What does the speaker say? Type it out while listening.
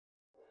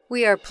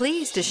We are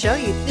pleased to show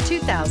you the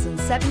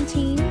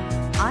 2017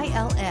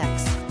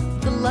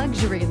 ILX. The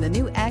luxury in the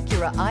new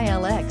Acura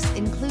ILX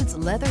includes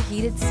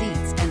leather-heated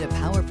seats and a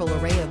powerful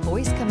array of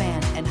voice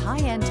command and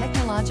high-end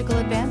technological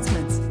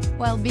advancements,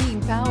 while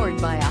being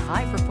powered by a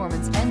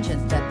high-performance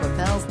engine that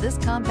propels this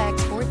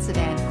compact sports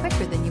sedan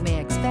quicker than you may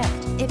expect.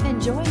 If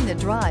enjoying the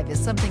drive is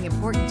something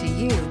important to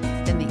you,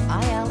 then the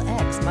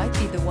ILX might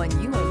be the one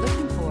you are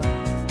looking for,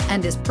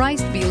 and is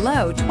priced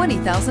below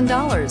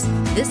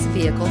 $20,000. This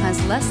vehicle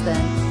has less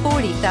than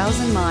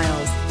 40,000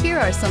 miles. Here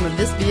are some of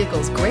this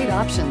vehicle's great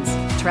options: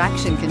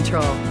 traction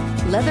control,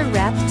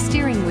 leather-wrapped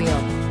steering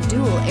wheel,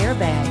 dual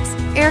airbags,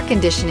 air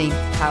conditioning,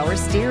 power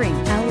steering,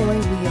 alloy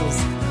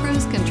wheels,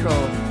 cruise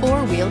control,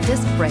 four-wheel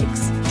disc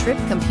brakes, trip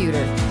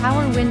computer,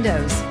 power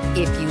windows.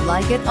 If you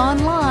like it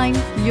online,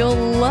 you'll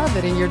love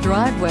it in your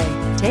driveway.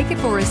 Take it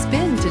for a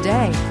spin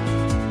today.